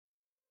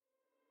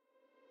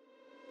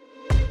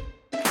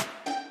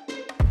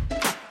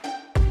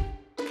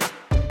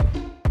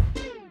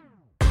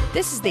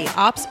This is the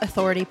Ops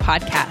Authority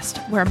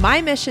Podcast, where my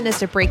mission is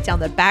to break down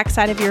the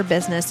backside of your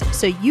business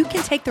so you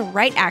can take the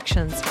right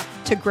actions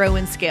to grow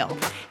and scale.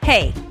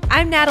 Hey,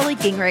 I'm Natalie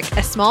Gingrich,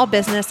 a small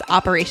business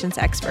operations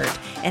expert,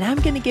 and I'm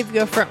going to give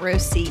you a front row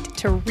seat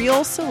to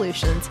real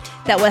solutions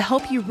that will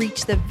help you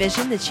reach the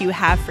vision that you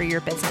have for your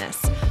business,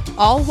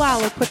 all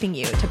while equipping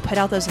you to put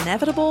out those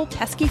inevitable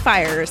pesky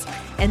fires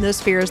and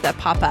those fears that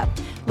pop up.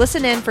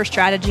 Listen in for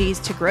strategies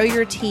to grow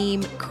your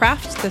team,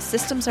 craft the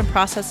systems and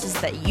processes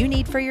that you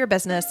need for your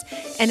business,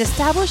 and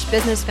establish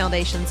business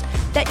foundations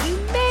that you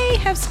may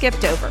have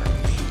skipped over.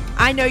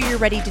 I know you're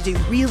ready to do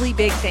really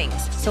big things,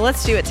 so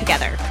let's do it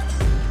together.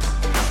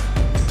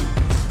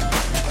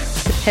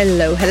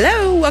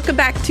 Hello. Welcome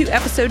back to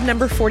episode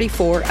number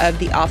 44 of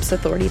the Ops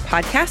Authority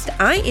Podcast.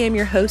 I am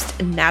your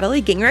host,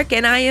 Natalie Gingrich,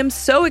 and I am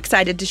so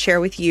excited to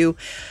share with you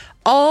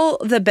all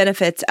the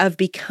benefits of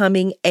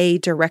becoming a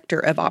director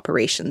of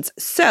operations.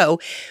 So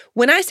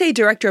when I say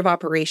director of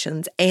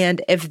operations,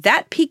 and if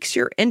that piques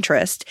your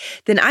interest,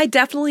 then I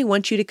definitely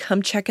want you to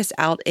come check us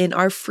out in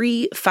our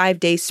free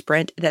 5-day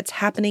sprint that's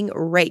happening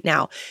right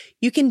now.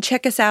 You can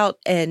check us out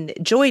and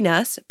join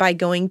us by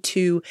going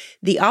to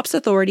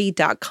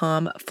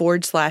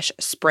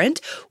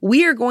theopsauthority.com/sprint.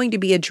 We are going to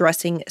be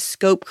addressing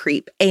scope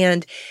creep.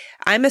 And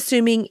I'm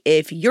assuming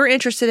if you're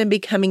interested in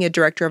becoming a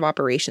director of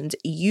operations,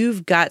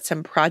 you've got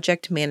some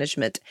project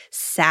management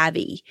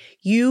savvy.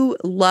 You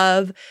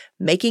love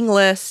making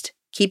lists,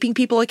 keeping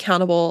people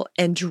accountable,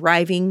 and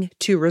driving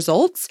to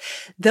results.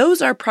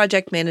 Those are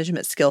project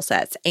management skill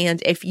sets.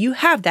 And if you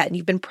have that and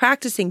you've been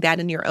practicing that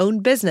in your own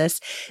business,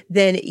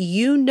 then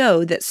you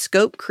know that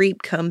scope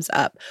creep comes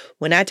up.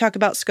 When I talk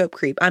about scope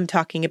creep, I'm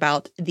talking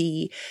about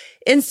the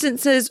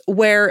instances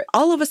where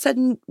all of a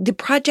sudden the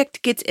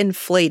project gets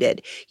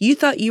inflated. You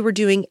thought you were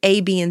doing A,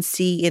 B, and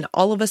C, and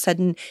all of a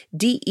sudden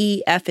D,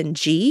 E, F, and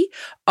G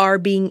are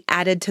being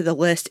added to the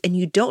list, and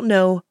you don't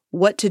know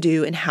what to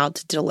do and how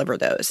to deliver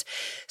those.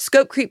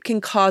 Scope creep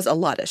can cause a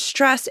lot of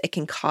stress. It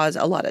can cause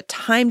a lot of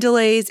time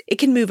delays. It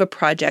can move a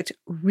project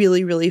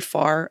really, really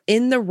far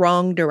in the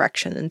wrong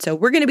direction. And so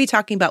we're going to be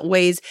talking about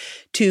ways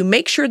to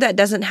make sure that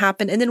doesn't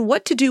happen, and then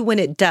what to do when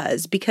it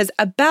does, because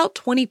about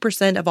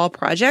 20% of all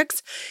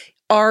projects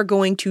are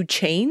going to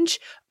change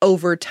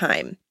over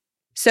time.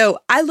 So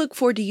I look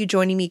forward to you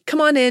joining me.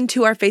 Come on in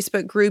to our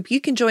Facebook group. You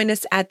can join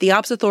us at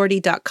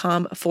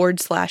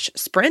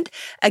theopsauthority.com/sprint.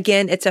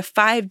 Again, it's a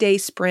 5-day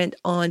sprint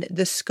on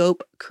the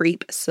scope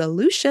creep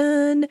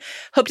solution.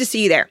 Hope to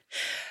see you there.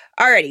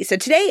 Alrighty, so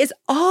today is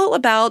all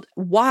about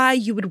why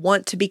you would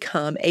want to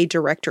become a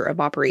director of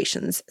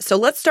operations. So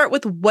let's start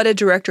with what a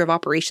director of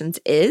operations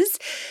is.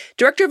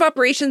 Director of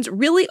operations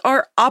really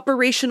are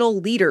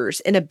operational leaders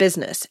in a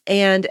business,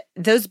 and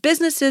those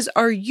businesses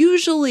are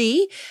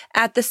usually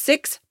at the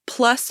 6+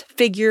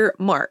 figure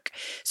mark.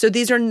 So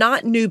these are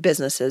not new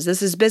businesses.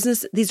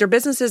 These are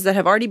businesses that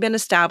have already been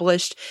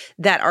established,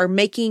 that are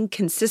making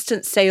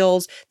consistent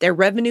sales. Their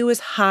revenue is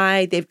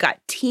high. They've got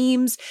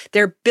teams.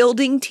 They're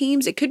building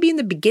teams. It could be in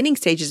the beginning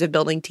stages of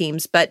building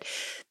teams, but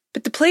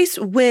the place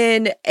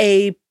when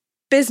a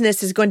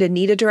business is going to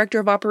need a director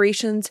of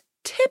operations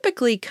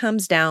typically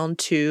comes down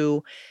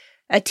to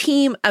a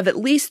team of at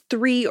least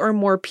 3 or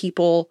more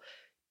people,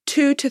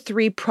 2 to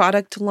 3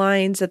 product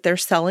lines that they're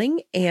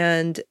selling,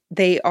 and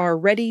they are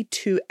ready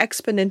to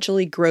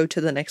exponentially grow to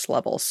the next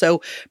level.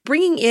 So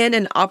bringing in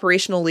an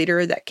operational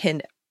leader that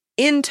can,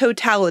 in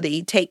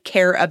totality, take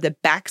care of the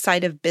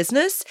backside of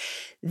business,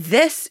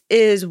 this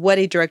is what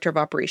a director of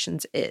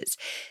operations is.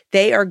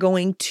 They are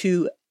going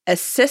to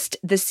assist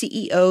the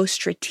CEO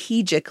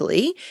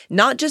strategically,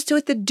 not just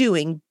with the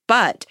doing,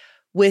 but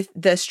with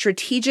the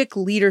strategic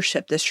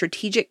leadership, the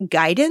strategic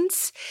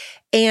guidance,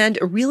 and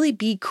really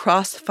be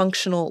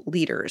cross-functional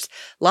leaders.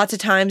 Lots of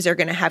times they're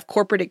going to have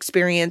corporate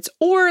experience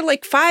or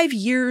like 5+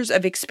 years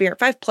of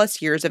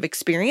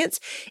experience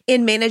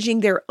in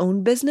managing their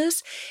own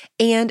business,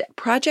 and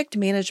project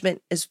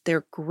management is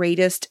their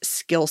greatest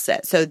skill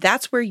set. So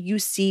that's where you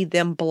see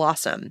them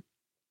blossom.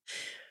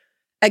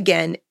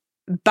 Again,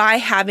 by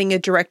having a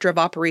director of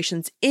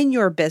operations in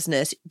your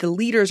business, the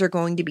leaders are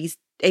going to be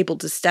able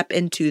to step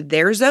into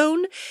their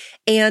zone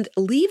and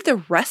leave the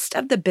rest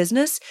of the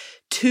business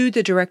to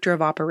the director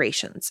of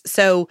operations.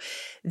 So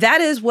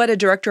that is what a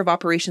director of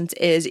operations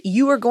is.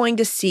 You are going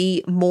to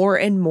see more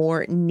and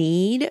more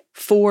need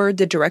for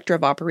the director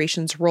of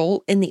operations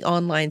role in the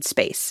online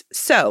space.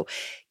 So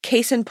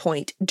case in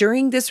point,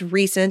 during this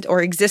recent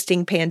or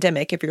existing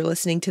pandemic, if you're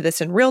listening to this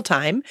in real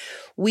time,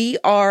 we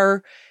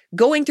are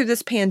going through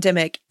this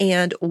pandemic,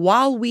 and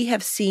while we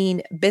have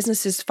seen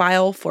businesses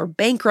file for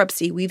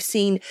bankruptcy, we've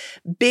seen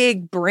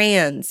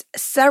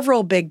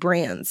several big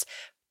brands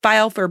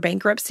file for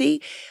bankruptcy.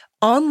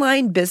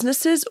 Online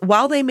businesses,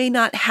 while they may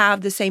not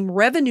have the same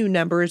revenue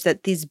numbers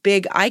that these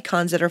big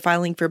icons that are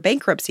filing for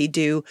bankruptcy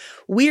do,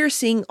 we are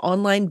seeing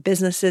online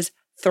businesses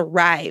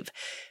thrive.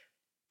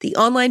 The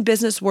online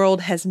business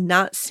world has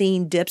not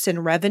seen dips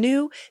in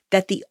revenue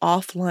that the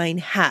offline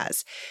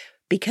has,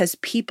 because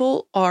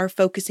people are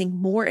focusing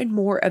more and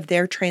more of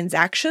their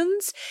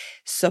transactions,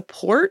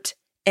 support,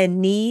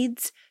 and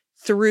needs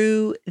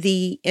through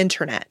the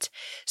internet.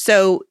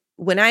 So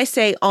when I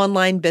say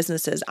online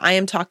businesses, I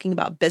am talking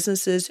about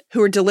businesses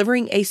who are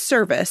delivering a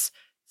service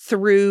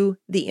through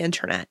the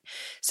internet.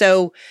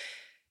 So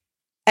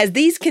as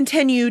these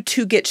continue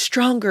to get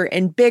stronger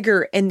and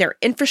bigger and their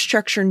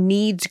infrastructure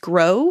needs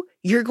grow,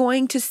 you're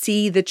going to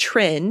see the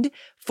trend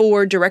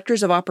for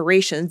directors of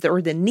operations, or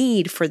the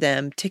need for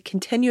them to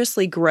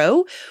continuously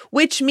grow,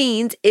 which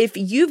means if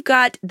you've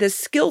got the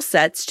skill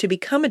sets to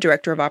become a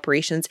director of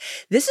operations,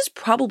 this is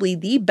probably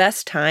the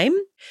best time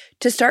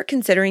to start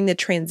considering the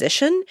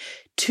transition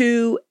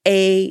to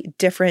a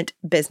different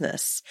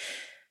business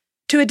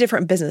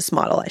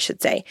model, I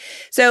should say.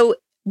 So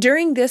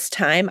during this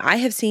time, I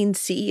have seen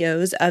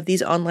CEOs of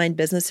these online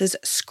businesses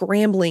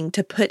scrambling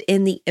to put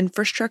in the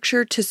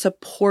infrastructure to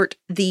support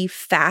the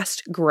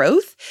fast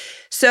growth.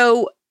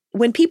 So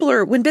when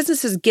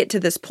businesses get to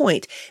this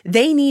point,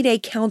 they need a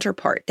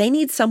counterpart. They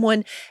need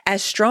someone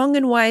as strong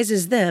and wise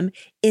as them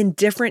in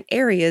different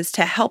areas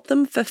to help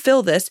them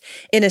fulfill this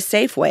in a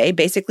safe way,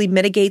 basically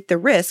mitigate the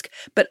risk,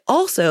 but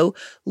also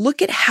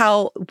look at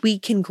how we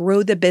can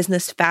grow the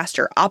business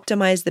faster,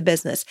 optimize the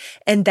business.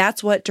 And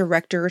that's what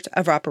directors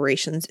of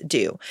operations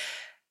do.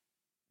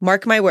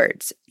 Mark my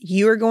words,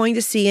 you are going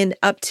to see an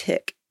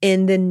uptick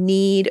in the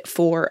need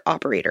for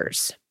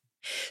operators.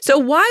 So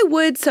why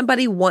would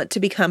somebody want to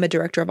become a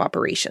director of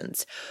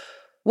operations?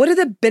 What are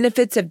the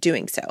benefits of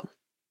doing so?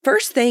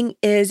 First thing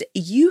is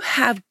you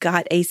have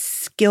got a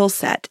skill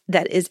set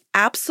that is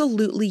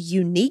absolutely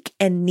unique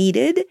and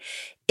needed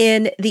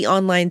in the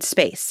online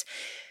space.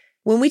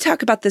 When we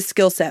talk about the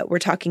skill set, we're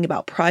talking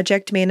about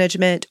project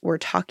management, we're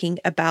talking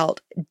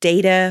about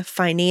data,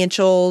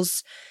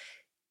 financials,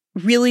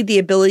 really the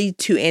ability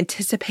to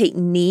anticipate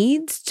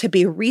needs, to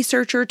be a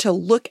researcher, to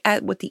look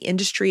at what the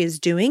industry is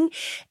doing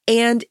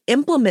and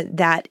implement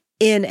that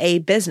in a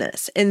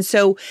business. And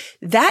so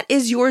that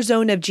is your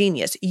zone of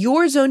genius.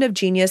 Your zone of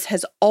genius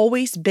has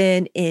always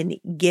been in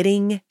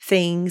getting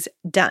things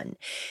done.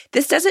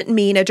 This doesn't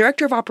mean a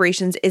director of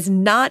operations is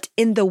not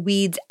in the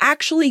weeds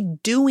actually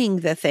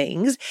doing the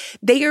things.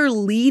 They are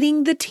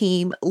leading the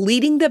team,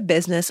 leading the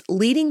business,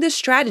 leading the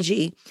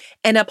strategy,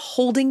 and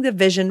upholding the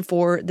vision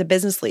for the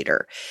business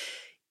leader.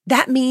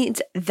 That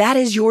means that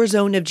is your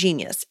zone of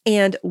genius.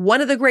 And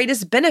one of the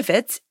greatest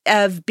benefits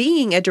of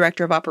being a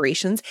director of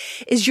operations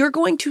is you're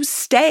going to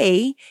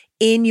stay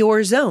in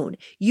your zone.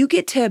 You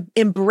get to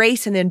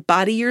embrace and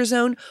embody your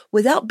zone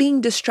without being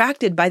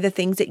distracted by the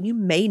things that you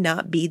may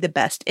not be the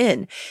best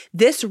in.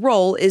 This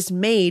role is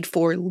made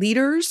for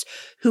leaders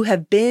who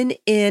have been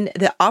in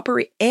the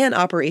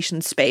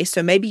operations space.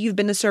 So maybe you've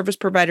been a service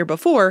provider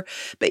before,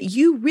 but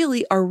you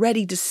really are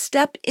ready to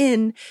step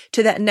in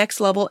to that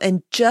next level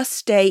and just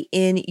stay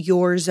in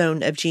your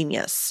zone of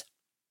genius.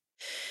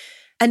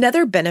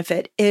 Another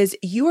benefit is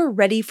you are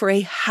ready for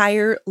a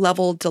higher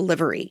level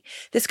delivery.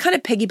 This kind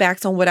of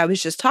piggybacks on what I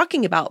was just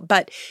talking about,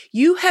 but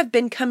you have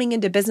been coming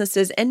into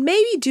businesses and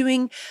maybe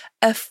doing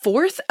a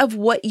fourth of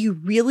what you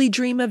really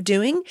dream of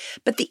doing,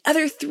 but the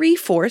other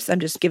 3/4, I'm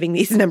just giving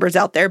these numbers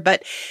out there,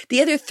 but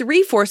the other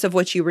 3/4 of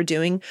what you were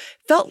doing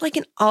felt like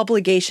an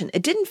obligation.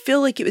 It didn't feel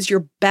like it was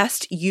your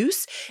best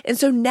use. And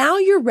so now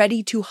you're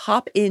ready to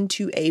hop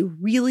into a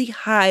really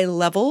high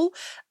level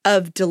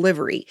of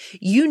delivery.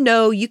 You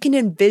know, you can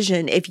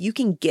envision if you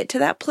can get to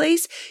that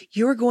place,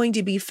 you're going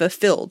to be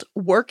fulfilled.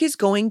 Work is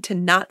going to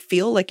not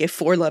feel like a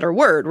 4-letter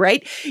word,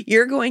 right?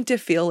 You're going to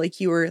feel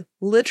like you are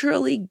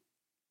literally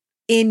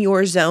in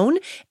your zone,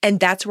 and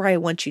that's where I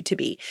want you to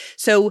be.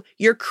 So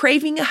you're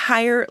craving a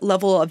higher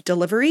level of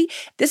delivery.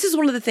 This is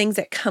one of the things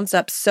that comes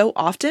up so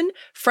often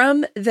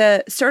from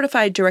the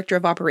certified director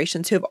of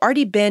operations who have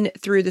already been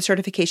through the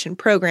certification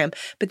program,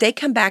 but they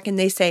come back and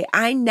they say,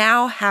 I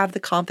now have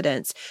the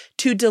confidence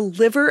to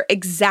deliver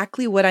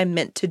exactly what I'm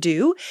meant to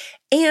do.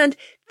 And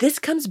this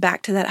comes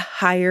back to that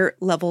higher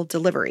level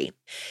delivery.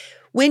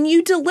 When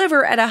you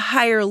deliver at a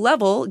higher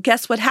level,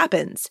 guess what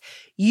happens?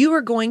 You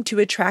are going to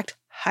attract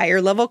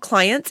higher level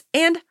clients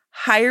and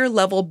higher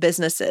level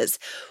businesses.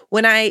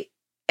 When I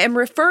am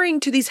referring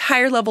to these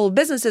higher level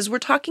businesses, we're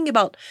talking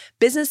about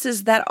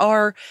businesses that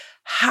are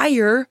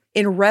higher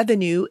in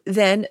revenue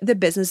than the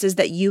businesses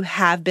that you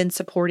have been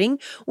supporting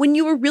when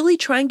you were really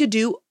trying to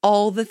do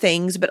all the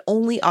things, but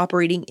only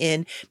operating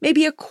in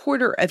maybe a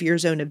quarter of your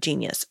zone of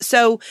genius.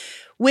 So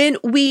when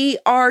we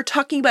are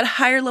talking about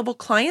higher level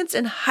clients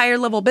and higher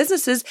level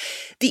businesses,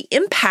 the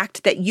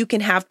impact that you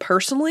can have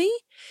personally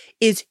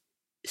is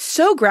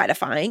so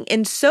gratifying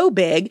and so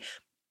big.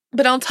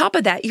 But on top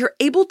of that, you're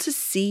able to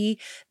see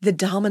the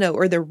domino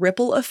or the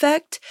ripple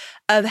effect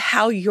of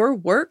how your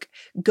work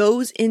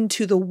goes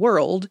into the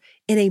world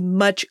in a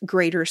much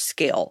greater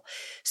scale.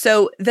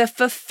 So the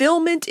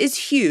fulfillment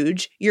is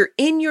huge. You're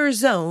in your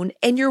zone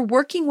and you're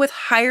working with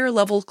higher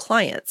level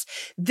clients.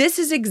 This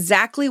is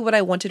exactly what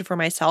I wanted for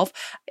myself.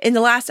 In the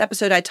last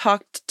episode, I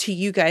talked to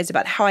you guys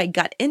about how I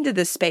got into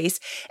this space.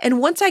 And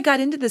once I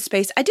got into this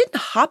space, I didn't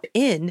hop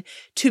in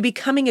to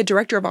becoming a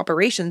director of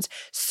operations,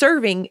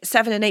 serving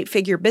 7 and 8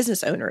 figure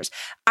business owners.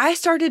 I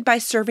started by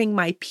serving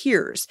my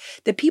peers,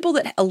 the people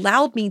that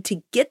allowed me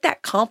to get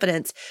that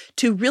confidence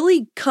to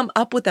really come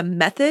up with a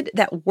method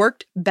that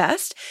worked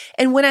best.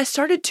 And when I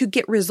started to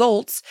get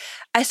results,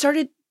 I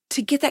started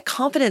to get that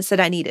confidence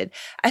that I needed.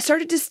 I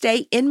started to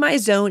stay in my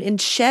zone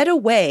and shed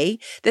away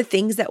the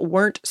things that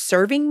weren't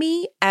serving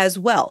me as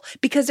well,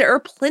 because there are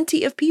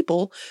plenty of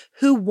people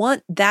who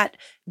want that.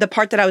 The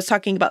part that I was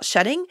talking about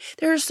shedding,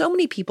 there are so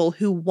many people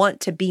who want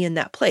to be in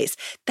that place.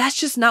 That's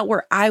just not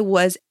where I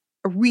was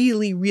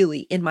really,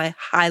 really in my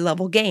high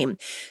level game.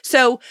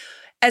 So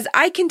as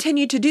I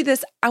continued to do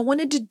this, I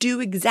wanted to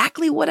do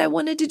exactly what I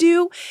wanted to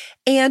do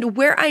and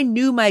where I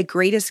knew my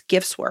greatest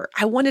gifts were.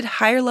 I wanted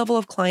higher level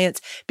of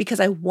clients because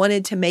I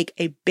wanted to make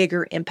a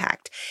bigger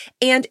impact.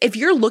 And if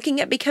you're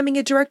looking at becoming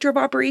a director of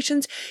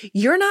operations,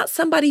 you're not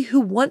somebody who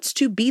wants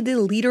to be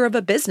the leader of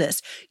a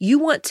business. You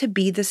want to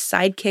be the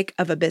sidekick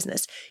of a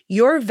business.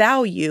 Your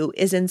value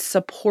is in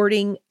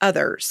supporting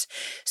others.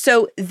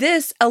 So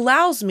this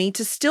allows me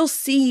to still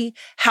see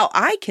how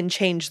I can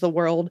change the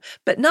world,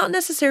 but not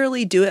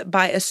necessarily do it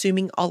by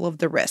assuming all of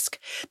the risk.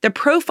 The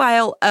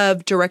profile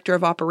of director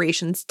of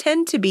operations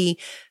tend to be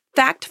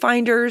fact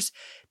finders.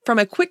 From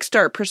a quick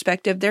start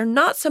perspective, they're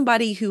not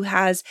somebody who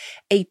has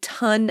a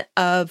ton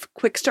of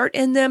quick start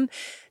in them.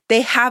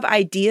 They have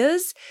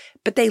ideas,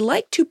 but they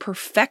like to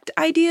perfect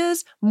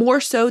ideas more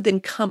so than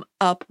come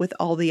up with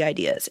all the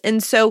ideas.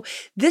 And so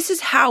this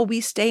is how we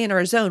stay in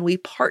our zone. We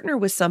partner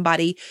with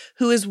somebody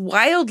who is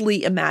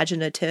wildly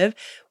imaginative,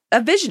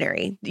 a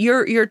visionary,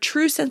 your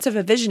true sense of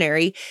a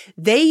visionary.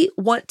 They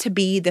want to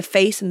be the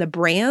face and the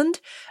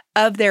brand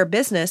of their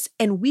business,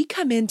 and we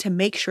come in to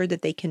make sure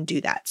that they can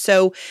do that.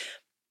 So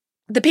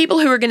the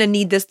people who are going to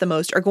need this the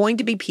most are going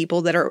to be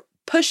people that are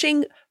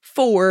pushing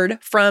forward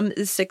from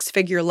the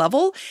 6-figure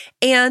level.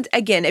 And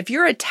again, if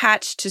you're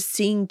attached to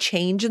seeing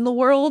change in the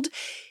world,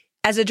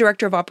 as a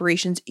director of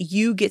operations,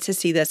 you get to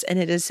see this, and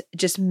it is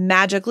just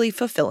magically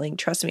fulfilling.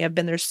 Trust me, I've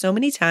been there so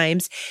many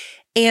times.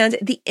 And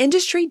the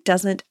industry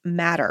doesn't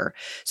matter.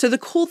 So the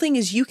cool thing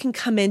is you can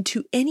come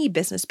into any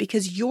business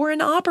because you're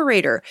an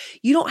operator.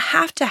 You don't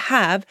have to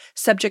have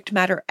subject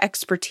matter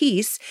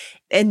expertise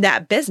in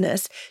that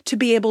business to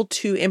be able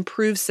to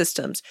improve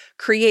systems,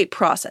 create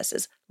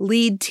processes,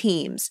 lead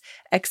teams,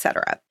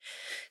 etc.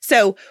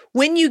 So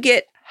when you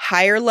get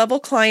higher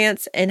level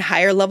clients and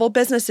higher level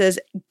businesses,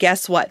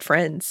 guess what,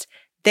 friends?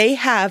 They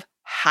have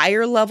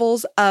higher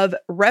levels of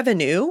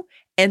revenue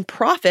and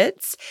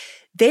profits.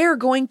 They're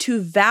going to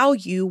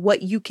value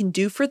what you can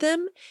do for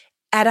them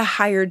at a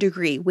higher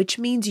degree, which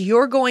means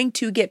you're going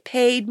to get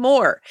paid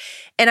more.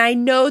 And I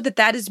know that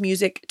that is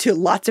music to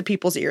lots of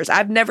people's ears.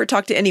 I've never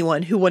talked to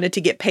anyone who wanted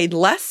to get paid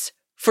less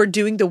for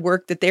doing the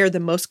work that they're the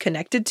most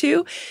connected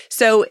to.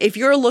 So if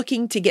you're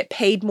looking to get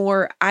paid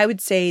more, I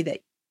would say that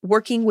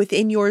working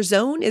within your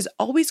zone is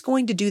always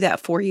going to do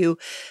that for you.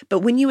 But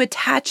when you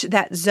attach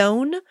that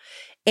zone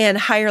and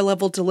higher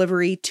level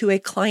delivery to a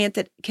client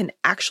that can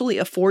actually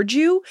afford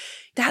you,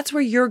 that's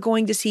where you're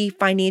going to see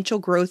financial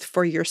growth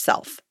for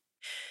yourself.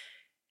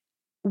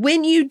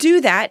 When you do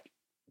that,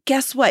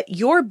 guess what?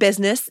 Your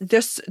business,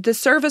 the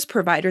service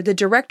provider, the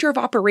director of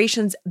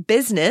operations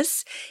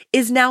business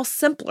is now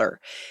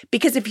simpler.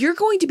 Because if you're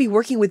going to be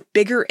working with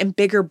bigger and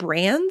bigger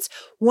brands,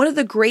 one of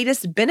the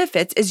greatest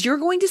benefits is you're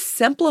going to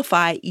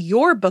simplify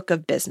your book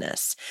of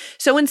business.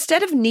 So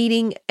instead of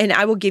needing, and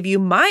I will give you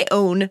my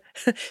own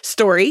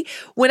story,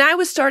 when I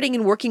was starting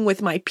and working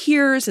with my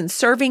peers and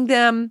serving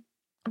them,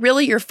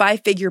 really your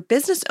 5-figure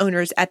business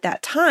owners at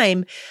that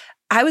time,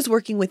 I was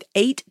working with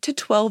 8 to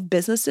 12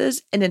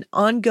 businesses in an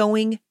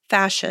ongoing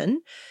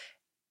fashion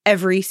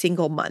every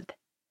single month.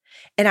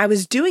 And I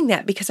was doing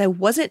that because I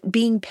wasn't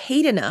being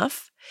paid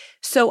enough.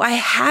 So I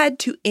had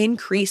to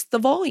increase the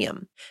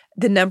volume,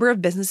 the number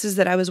of businesses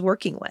that I was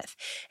working with.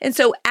 And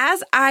so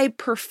as I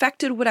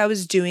perfected what I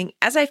was doing,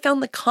 as I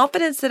found the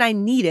confidence that I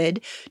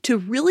needed to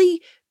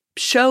really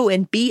show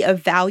and be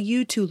of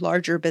value to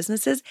larger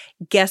businesses,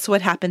 guess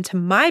what happened to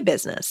my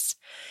business?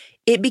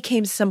 It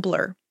became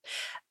simpler.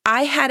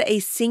 I had a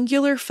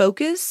singular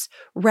focus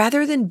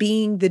rather than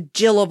being the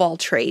Jill of all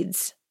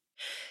trades.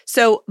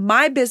 So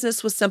my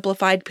business was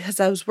simplified because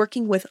I was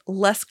working with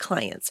less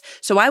clients.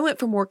 So I went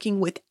from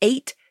working with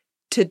 8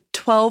 to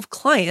 12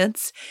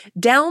 clients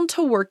down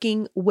to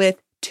working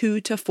with 2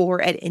 to 4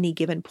 at any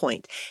given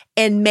point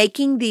and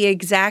making the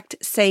exact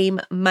same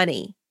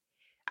money.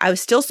 I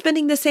was still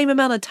spending the same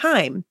amount of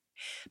time,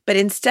 but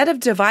instead of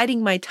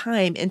dividing my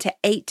time into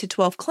 8 to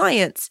 12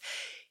 clients,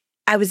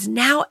 I was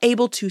now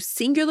able to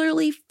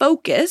singularly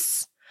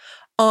focus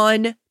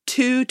on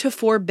 2 to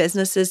 4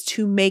 businesses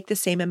to make the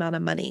same amount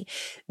of money.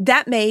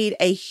 That made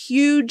a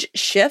huge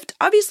shift,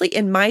 obviously,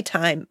 in my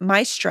time,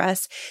 my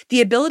stress,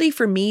 the ability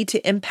for me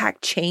to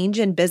impact change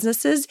in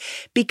businesses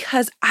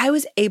because I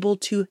was able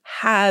to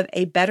have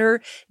a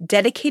better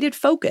dedicated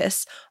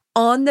focus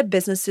on the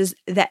businesses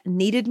that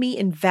needed me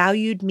and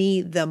valued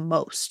me the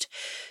most.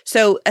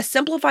 So a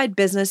simplified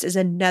business is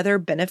another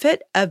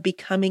benefit of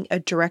becoming a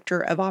director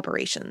of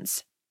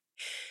operations.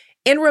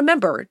 And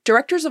remember,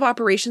 directors of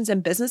operations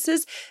and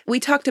businesses, we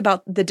talked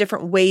about the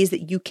different ways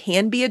that you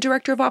can be a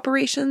director of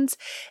operations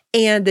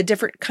and the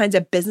different kinds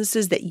of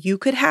businesses that you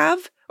could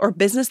have or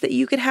business that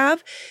you could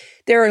have.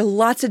 There are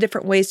lots of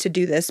different ways to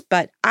do this,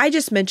 but I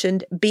just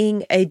mentioned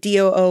being a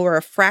DOO or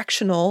a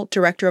fractional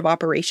director of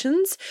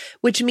operations,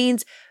 which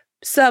means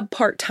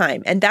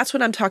part-time. And that's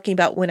what I'm talking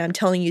about when I'm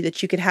telling you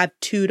that you could have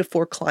 2 to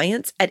 4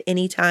 clients at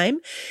any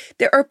time.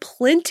 There are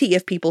plenty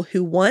of people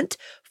who want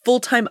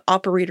full-time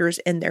operators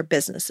in their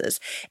businesses.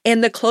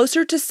 And the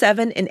closer to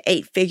 7 and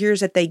 8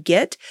 figures that they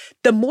get,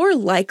 the more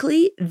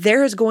likely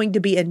there is going to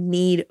be a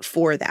need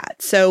for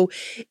that. So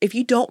if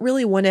you don't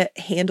really want to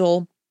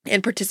handle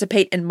and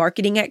participate in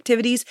marketing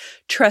activities,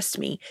 trust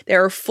me,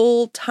 there are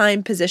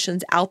full-time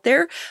positions out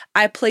there.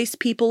 I place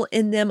people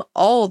in them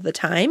all the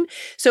time.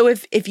 So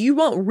if you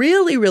want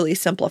really, really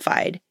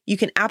simplified, you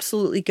can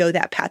absolutely go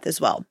that path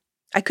as well.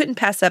 I couldn't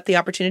pass up the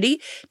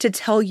opportunity to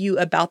tell you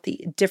about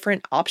the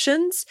different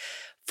options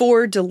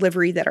for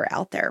delivery that are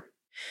out there.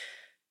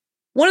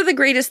 One of the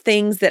greatest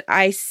things that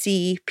I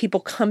see people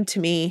come to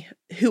me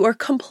who are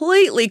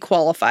completely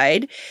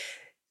qualified,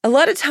 a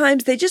lot of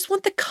times they just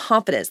want the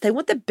confidence. They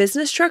want the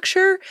business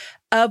structure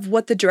of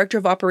what the Director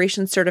of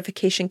Operations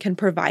certification can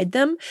provide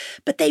them,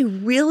 but they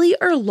really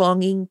are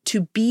longing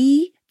to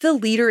be the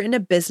leader in a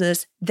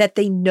business that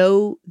they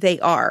know they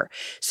are.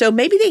 So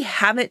maybe they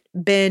haven't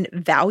been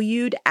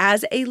valued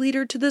as a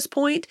leader to this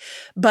point,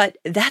 but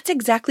that's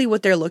exactly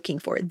what they're looking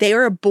for. They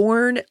are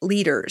born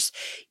leaders.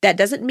 That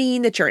doesn't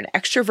mean that you're an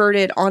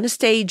extroverted on a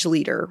stage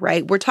leader,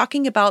 right? We're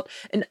talking about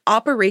an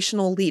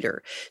operational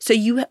leader. So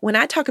when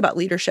I talk about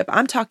leadership,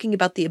 I'm talking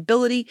about the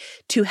ability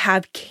to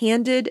have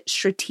candid,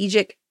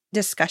 strategic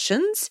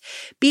discussions,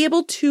 be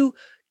able to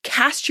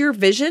cast your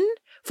vision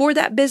for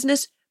that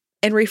business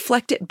and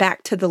reflect it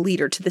back to the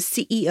leader, to the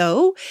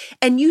CEO,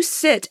 and you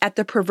sit at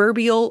the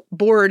proverbial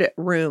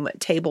boardroom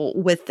table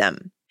with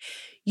them.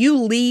 You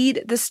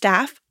lead the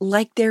staff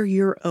like they're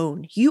your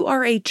own. You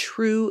are a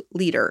true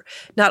leader,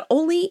 not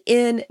only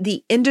in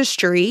the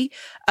industry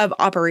of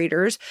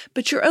operators,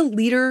 but you're a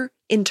leader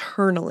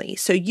internally.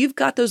 So you've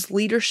got those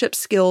leadership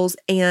skills,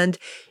 and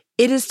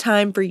it is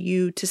time for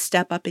you to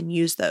step up and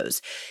use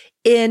those.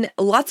 In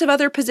lots of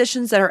other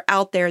positions that are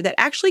out there that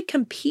actually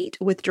compete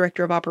with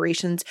Director of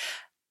Operations,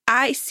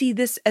 I see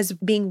this as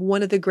being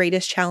one of the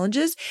greatest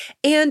challenges.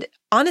 And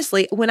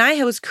honestly, when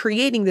I was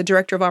creating the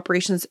Director of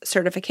Operations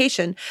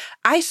certification,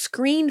 I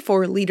screened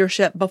for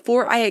leadership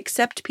before I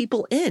accept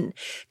people in,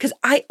 because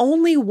I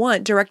only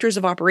want directors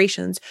of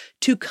operations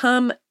to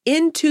come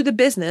into the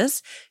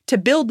business to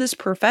build this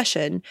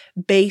profession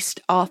based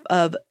off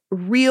of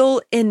real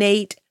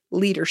innate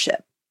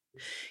leadership.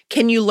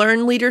 Can you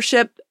learn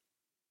leadership?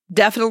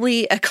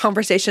 Definitely a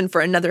conversation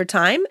for another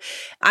time.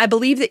 I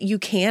believe that you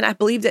can. I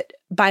believe that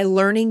by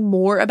learning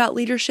more about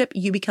leadership,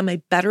 you become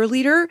a better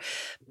leader.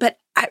 But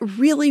I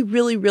really,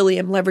 really, really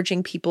am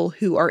leveraging people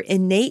who are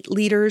innate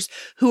leaders,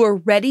 who are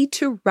ready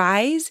to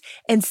rise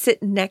and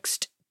sit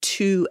next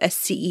to a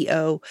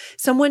CEO,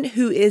 someone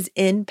who is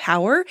in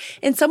power,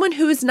 and someone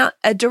who is not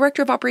a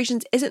director of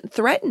operations isn't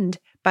threatened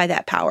by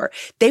that power.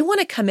 They want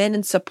to come in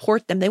and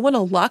support them. They want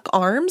to lock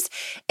arms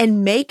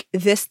and make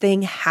this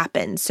thing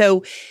happen.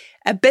 So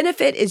a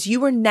benefit is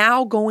you are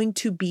now going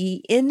to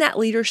be in that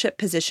leadership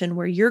position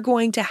where you're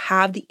going to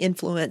have the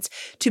influence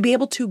to be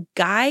able to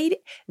guide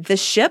the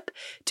ship,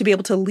 to be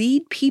able to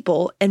lead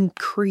people and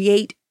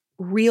create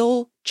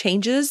real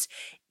changes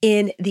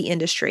in the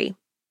industry.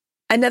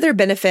 Another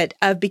benefit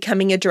of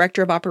becoming a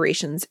director of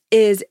operations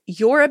is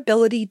your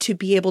ability to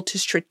be able to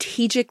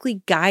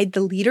strategically guide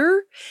the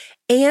leader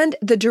and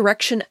the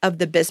direction of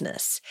the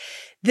business.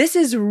 This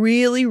is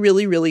really,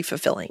 really, really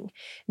fulfilling.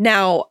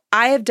 Now,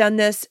 I have done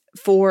this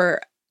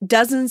for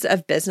dozens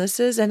of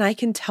businesses, and I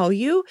can tell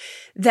you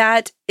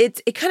that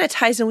it kind of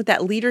ties in with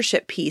that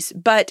leadership piece.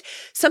 But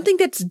something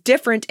that's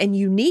different and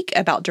unique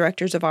about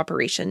directors of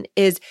operation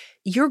is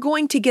you're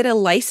going to get a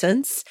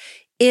license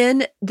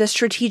in the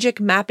strategic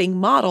mapping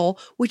model,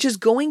 which is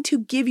going to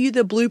give you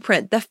the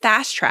blueprint, the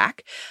fast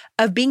track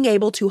of being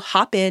able to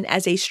hop in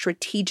as a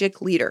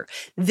strategic leader.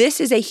 This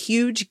is a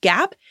huge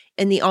gap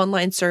in the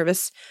online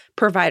service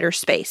provider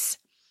space.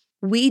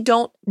 We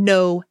don't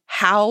know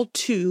how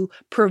to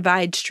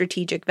provide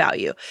strategic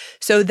value.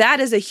 So that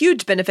is a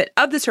huge benefit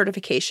of the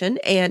certification.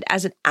 And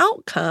as an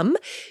outcome,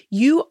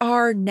 you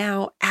are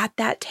now at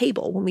that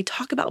table. When we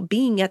talk about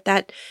being at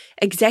that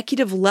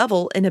executive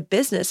level in a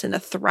business, in a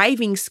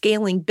thriving,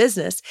 scaling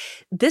business,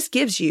 this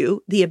gives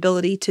you the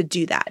ability to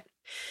do that.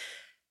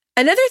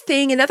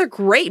 Another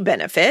great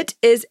benefit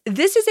is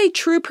this is a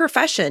true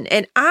profession,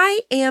 and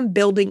I am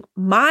building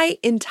my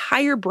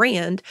entire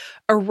brand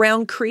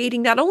around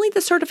creating not only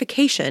the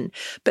certification,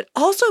 but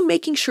also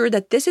making sure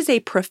that this is a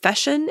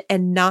profession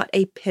and not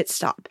a pit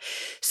stop.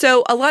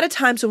 So a lot of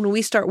times when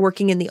we start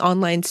working in the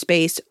online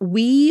space,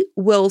 we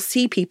will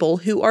see people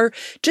who are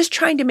just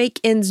trying to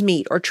make ends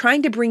meet or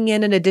trying to bring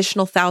in an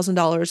additional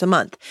 $1,000 a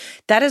month.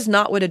 That is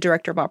not what a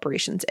director of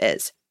operations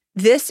is.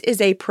 This is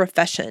a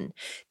profession.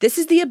 This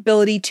is the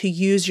ability to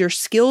use your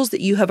skills that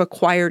you have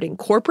acquired in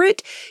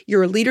corporate,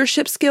 your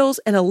leadership skills,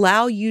 and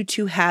allow you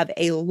to have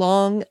a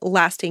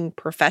long-lasting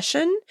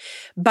profession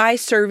by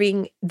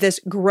serving this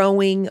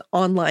growing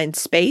online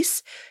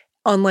space,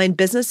 online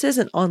businesses,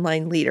 and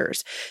online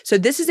leaders. So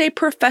this is a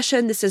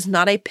profession. This is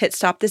not a pit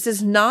stop. This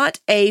is not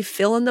a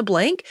fill in the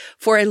blank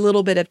for a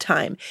little bit of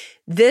time.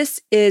 This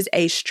is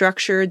a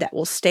structure that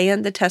will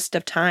stand the test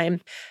of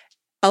time.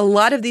 A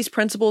lot of these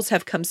principles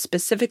have come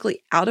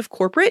specifically out of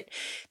corporate.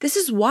 This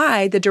is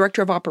why the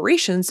Director of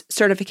Operations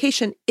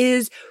certification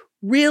is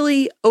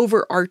really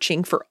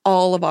overarching for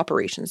all of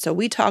operations. So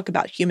we talk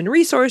about human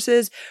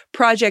resources,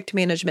 project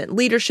management,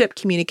 leadership,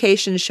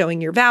 communication,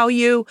 showing your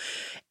value,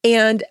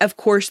 and of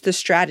course, the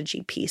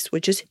strategy piece,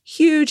 which is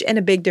huge and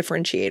a big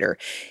differentiator.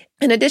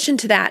 In addition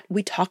to that,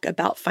 we talk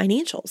about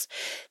financials.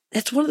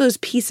 That's one of those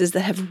pieces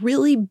that have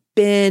really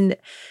been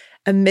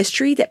a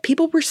mystery that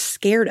people were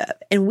scared of.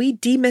 And we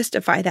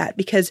demystify that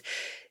because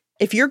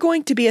if you're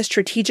going to be a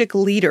strategic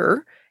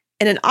leader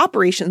and an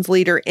operations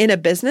leader in a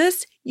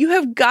business, you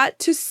have got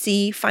to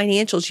see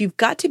financials. You've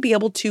got to be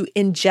able to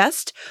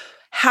ingest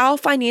how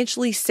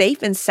financially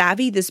safe and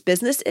savvy this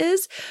business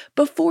is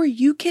before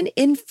you can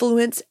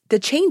influence the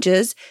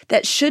changes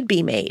that should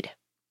be made.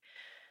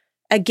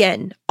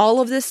 Again, all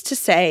of this to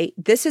say,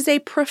 this is a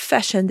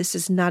profession. This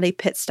is not a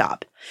pit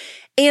stop.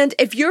 And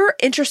if you're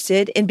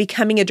interested in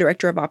becoming a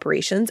director of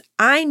operations,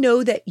 I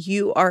know that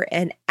you are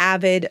an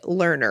avid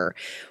learner.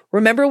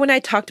 Remember when I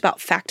talked about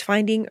fact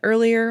finding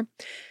earlier?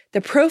 The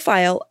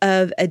profile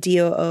of a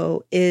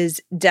DOO is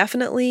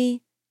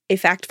definitely a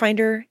fact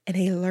finder and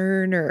a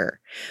learner.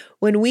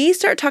 When we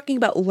start talking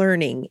about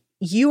learning,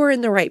 you are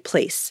in the right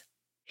place.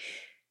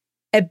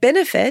 A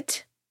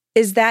benefit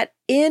is that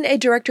in a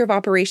director of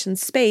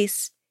operations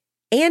space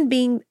and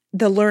being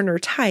the learner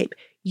type,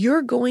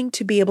 you're going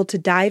to be able to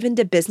dive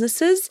into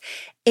businesses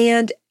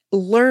and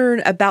learn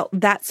about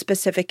that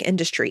specific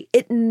industry.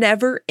 It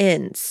never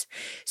ends.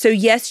 So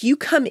yes, you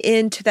come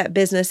into that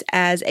business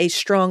as a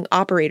strong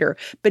operator,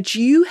 but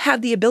you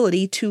have the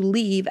ability to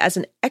leave as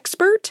an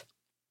expert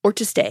or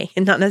to stay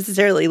and not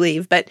necessarily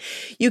leave, but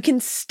you can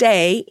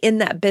stay in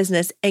that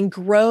business and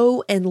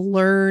grow and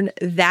learn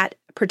that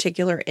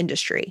particular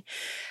industry.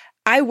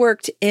 I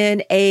worked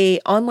in an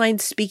online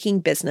speaking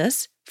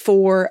business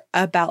for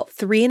about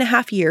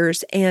 3.5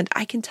 years. And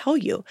I can tell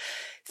you,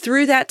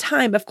 through that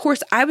time, of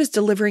course, I was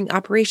delivering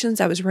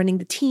operations. I was running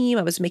the team.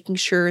 I was making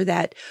sure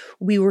that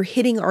we were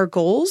hitting our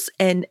goals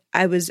and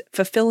I was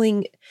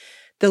fulfilling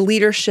the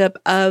leadership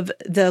of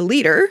the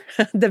leader,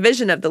 the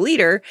vision of the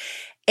leader.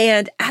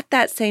 And at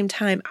that same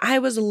time, I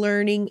was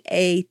learning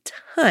a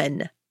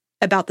ton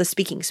about the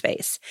speaking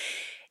space.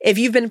 If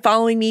you've been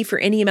following me for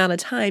any amount of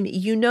time,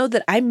 you know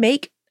that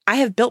I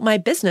have built my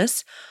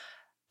business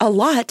a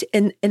lot,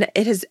 and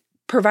it has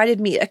provided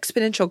me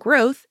exponential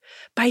growth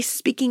by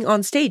speaking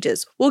on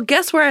stages. Well,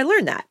 guess where I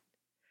learned that?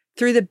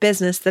 Through the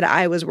business that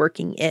I was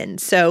working in.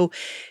 So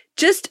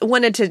just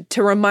wanted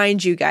to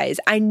remind you guys,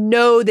 I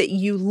know that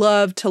you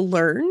love to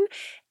learn,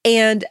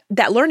 and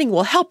that learning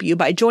will help you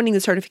by joining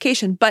the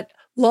certification. But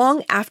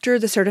long after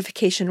the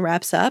certification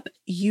wraps up,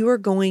 you are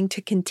going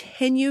to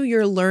continue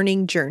your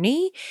learning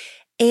journey.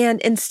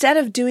 And instead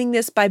of doing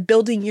this by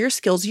building your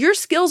skills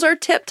are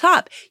tip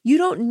top. You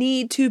don't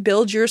need to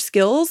build your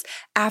skills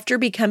after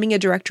becoming a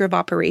director of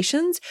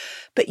operations,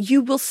 but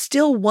you will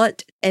still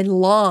want and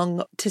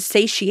long to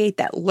satiate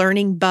that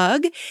learning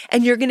bug.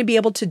 And you're going to be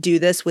able to do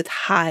this with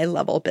high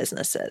level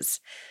businesses.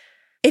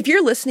 If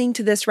you're listening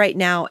to this right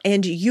now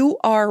and you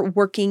are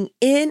working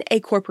in a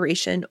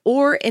corporation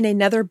or in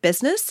another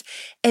business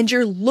and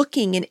you're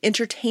looking and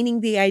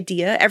entertaining the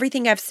idea,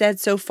 everything I've said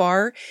so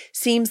far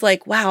seems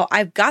like, wow,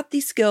 I've got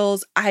these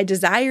skills. I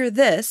desire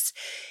this.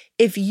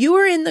 If you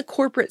are in the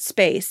corporate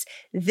space,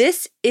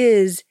 this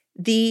is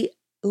the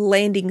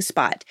landing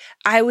spot.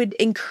 I would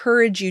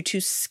encourage you to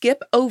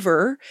skip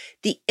over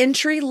the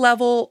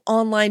entry-level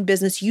online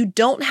business. You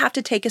don't have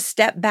to take a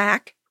step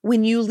back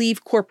when you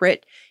leave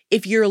corporate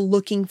if you're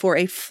looking for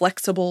a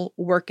flexible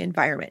work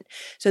environment.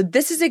 So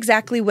this is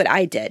exactly what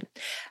I did.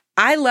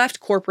 I left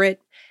corporate.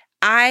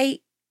 I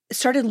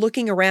started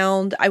looking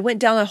around. I went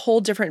down a whole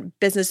different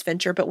business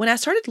venture. But when I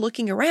started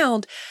looking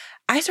around,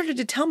 I started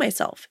to tell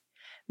myself,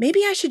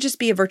 maybe I should just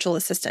be a virtual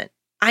assistant.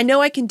 I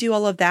know I can do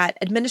all of that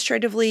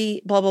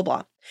administratively, blah, blah,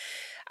 blah.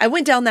 I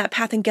went down that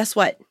path, and guess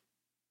what?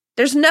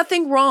 There's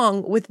nothing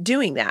wrong with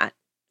doing that,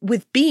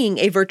 with being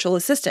a virtual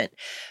assistant.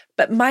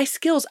 But my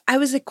skills, I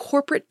was a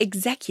corporate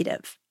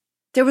executive.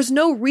 There was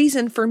no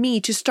reason for me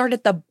to start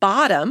at the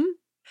bottom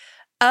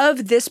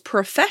of this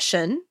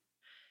profession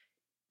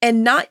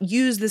and not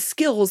use the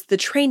skills, the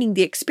training,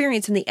 the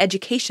experience, and the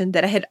education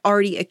that I had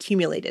already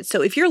accumulated.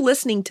 So if you're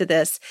listening to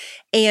this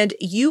and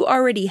you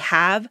already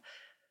have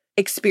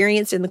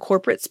experience in the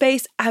corporate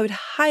space, I would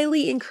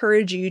highly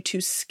encourage you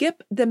to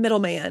skip the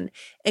middleman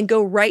and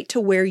go right to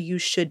where you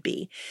should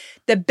be.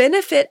 The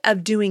benefit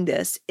of doing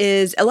this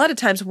is a lot of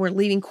times when we're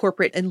leaving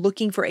corporate and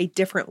looking for a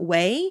different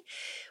way,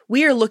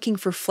 we are looking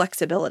for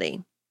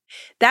flexibility.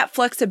 That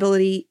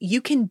flexibility,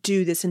 you can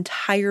do this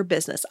entire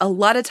business. A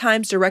lot of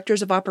times,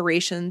 directors of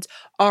operations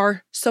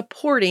are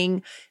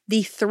supporting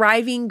the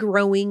thriving,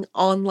 growing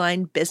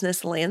online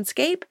business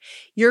landscape.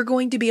 You're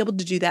going to be able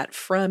to do that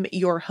from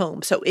your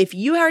home. So if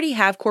you already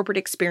have corporate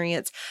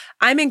experience,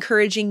 I'm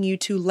encouraging you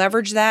to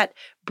leverage that,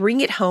 bring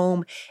it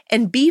home,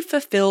 and be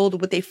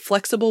fulfilled with a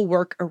flexible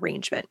work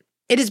arrangement.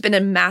 It has been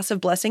a massive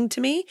blessing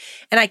to me,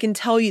 and I can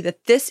tell you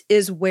that this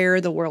is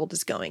where the world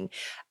is going.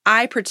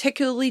 I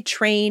particularly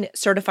train,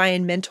 certify,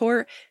 and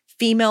mentor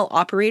female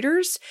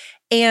operators,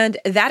 and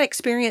that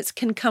experience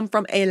can come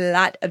from a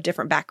lot of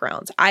different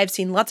backgrounds. I've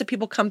seen lots of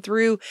people come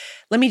through.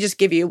 Let me just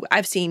give you,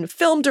 I've seen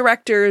film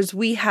directors.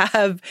 We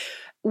have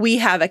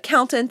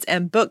accountants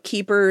and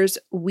bookkeepers.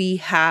 We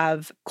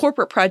have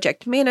corporate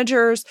project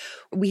managers.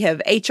 We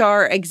have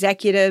HR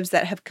executives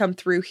that have come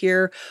through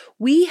here.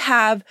 We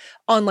have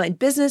online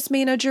business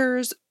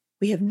managers.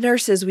 We have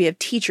nurses. We have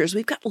teachers.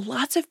 We've got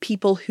lots of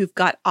people who've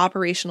got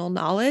operational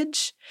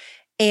knowledge,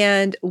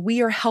 and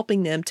we are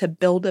helping them to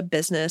build a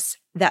business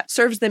that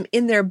serves them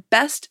in their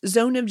best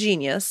zone of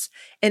genius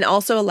and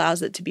also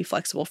allows it to be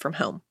flexible from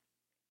home.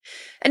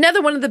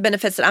 Another one of the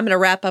benefits that I'm going to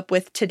wrap up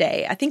with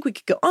today, I think we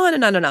could go on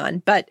and on and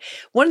on, but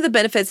one of the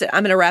benefits that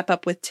I'm going to wrap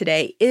up with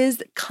today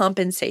is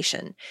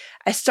compensation.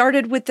 I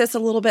started with this a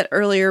little bit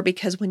earlier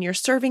because when you're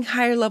serving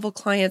higher level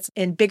clients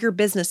in bigger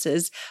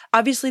businesses,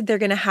 obviously they're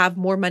going to have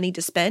more money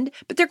to spend,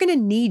 but they're going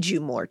to need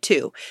you more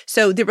too.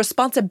 So the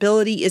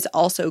responsibility is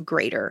also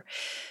greater.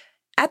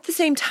 At the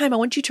same time, I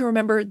want you to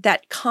remember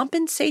that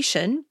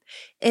compensation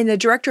in the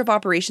director of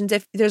operations,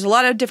 if there's a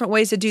lot of different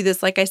ways to do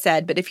this, like I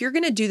said, but if you're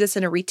going to do this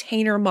in a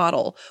retainer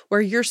model where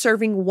you're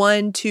serving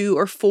 1, 2,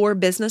 or 4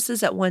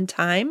 businesses at one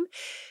time,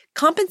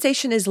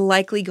 compensation is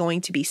likely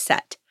going to be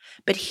set.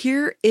 But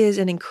here is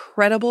an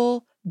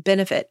incredible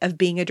benefit of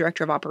being a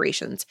director of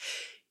operations.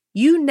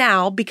 You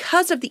now,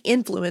 because of the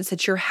influence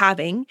that you're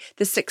having,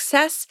 the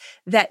success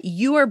that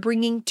you are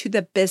bringing to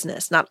the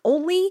business, not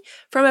only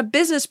from a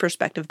business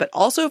perspective, but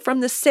also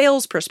from the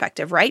sales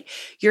perspective, right?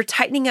 You're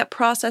tightening up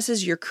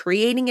processes, you're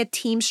creating a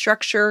team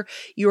structure,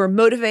 you are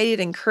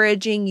motivated,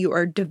 encouraging, you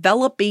are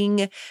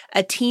developing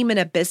a team and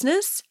a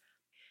business.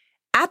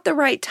 At the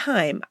right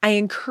time, I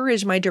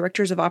encourage my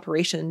directors of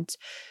operations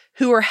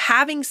who are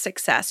having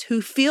success,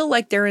 who feel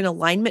like they're in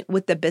alignment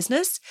with the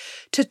business,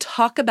 to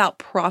talk about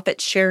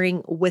profit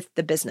sharing with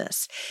the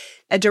business.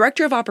 A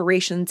director of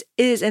operations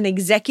is an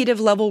executive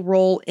level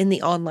role in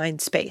the online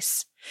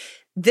space.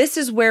 This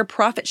is where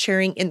profit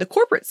sharing in the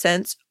corporate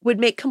sense would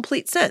make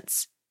complete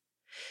sense.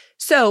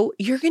 So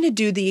you're going to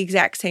do the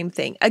exact same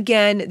thing.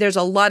 Again, there's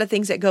a lot of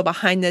things that go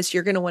behind this.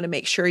 You're going to want to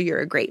make sure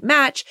you're a great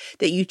match,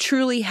 that you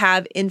truly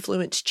have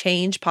influenced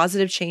change,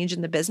 positive change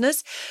in the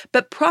business.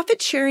 But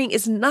profit sharing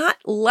is not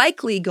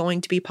likely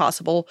going to be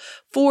possible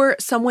for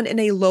someone in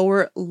a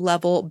lower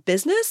level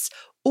business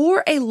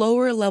or a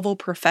lower level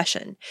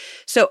profession.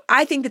 So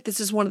I think that this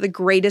is one of the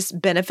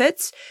greatest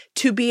benefits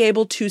to be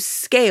able to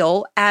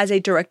scale as a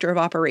director of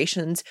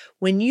operations.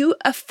 When you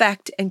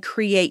affect and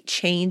create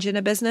change in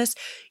a business,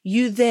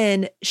 you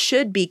then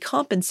should be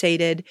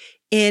compensated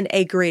in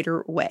a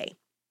greater way.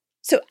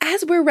 So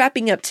as we're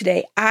wrapping up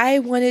today, I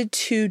wanted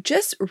to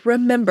just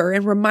remember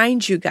and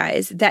remind you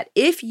guys that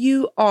if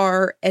you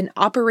are an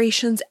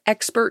operations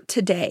expert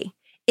today,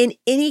 in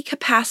any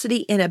capacity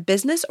in a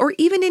business or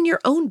even in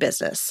your own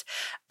business,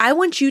 I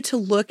want you to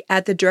look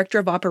at the Director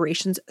of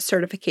Operations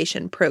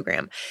Certification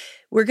Program.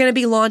 We're going to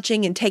be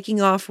launching and taking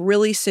off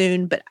really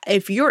soon, but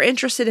if you're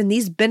interested and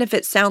these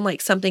benefits sound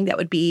like something that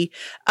would be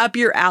up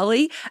your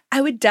alley,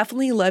 I would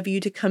definitely love you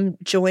to come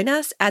join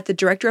us at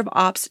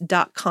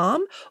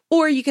thedirectorofops.com,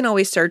 or you can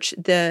always search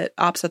the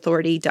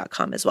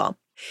opsauthority.com as well.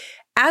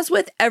 As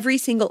with every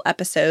single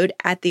episode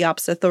at the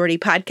Ops Authority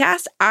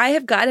podcast, I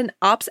have got an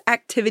Ops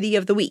activity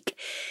of the week.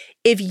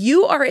 If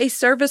you are a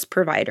service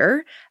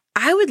provider,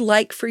 I would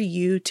like for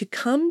you to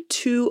come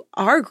to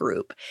our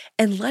group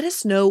and let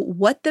us know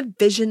what the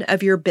vision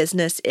of your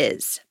business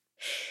is.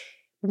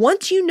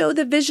 Once you know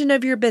the vision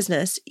of your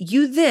business,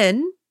 you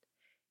then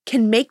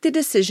can make the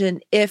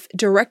decision if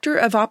Director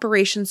of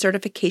Operations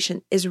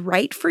certification is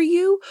right for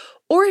you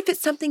or if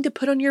it's something to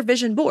put on your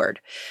vision board.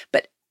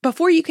 But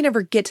before you can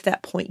ever get to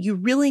that point, you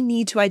really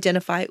need to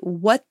identify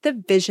what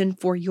the vision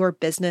for your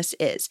business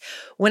is.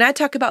 When I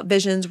talk about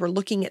visions, we're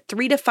looking at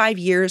 3 to 5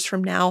 years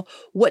from now.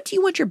 What do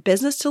you want your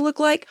business to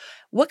look like?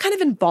 What kind of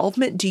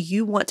involvement do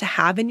you want to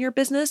have in your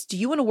business? Do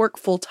you want to work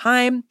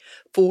full-time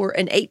for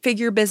an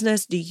 8-figure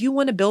business? Do you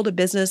want to build a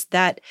business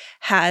that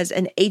has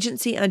an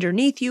agency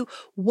underneath you?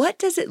 What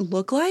does it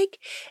look like?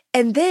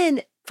 And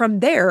then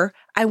From there,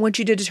 I want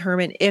you to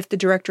determine if the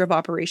Director of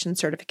Operations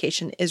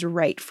certification is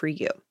right for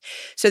you.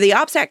 So the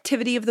ops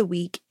activity of the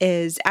week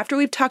is, after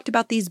we've talked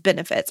about these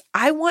benefits,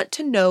 I want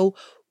to know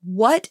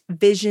what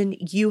vision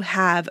you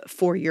have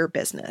for your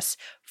business,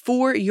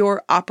 for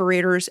your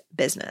operator's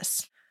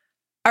business.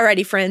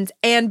 Alrighty, friends.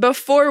 And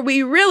before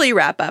we really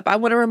wrap up, I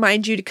want to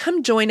remind you to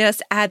come join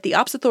us at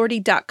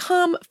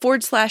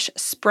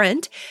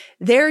theopsauthority.com/sprint.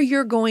 There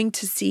you're going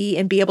to see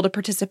and be able to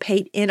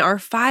participate in our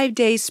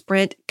 5-day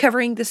sprint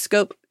covering the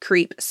scope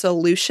creep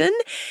solution.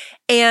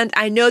 And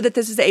I know that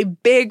this is a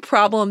big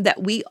problem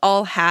that we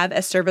all have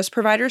as service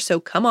providers. So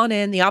come on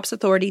in,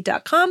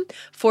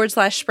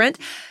 theopsauthority.com/sprint.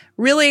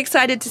 Really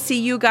excited to see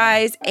you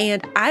guys.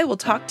 And I will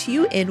talk to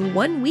you in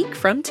 1 week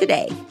from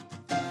today.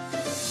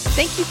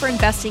 Thank you for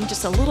investing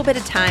just a little bit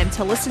of time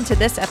to listen to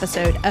this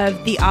episode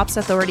of the Ops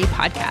Authority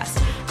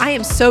podcast. I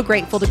am so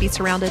grateful to be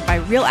surrounded by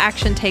real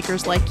action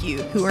takers like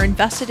you who are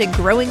invested in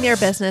growing their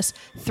business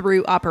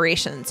through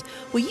operations.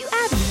 Will you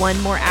add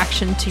one more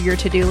action to your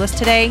to-do list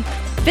today?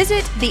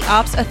 Visit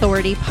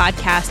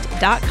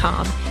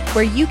theopsauthoritypodcast.com,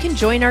 where you can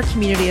join our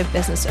community of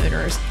business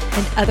owners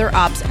and other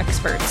ops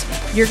experts.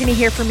 You're going to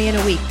hear from me in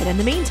a week, but in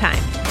the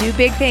meantime, do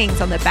big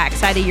things on the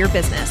backside of your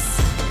business.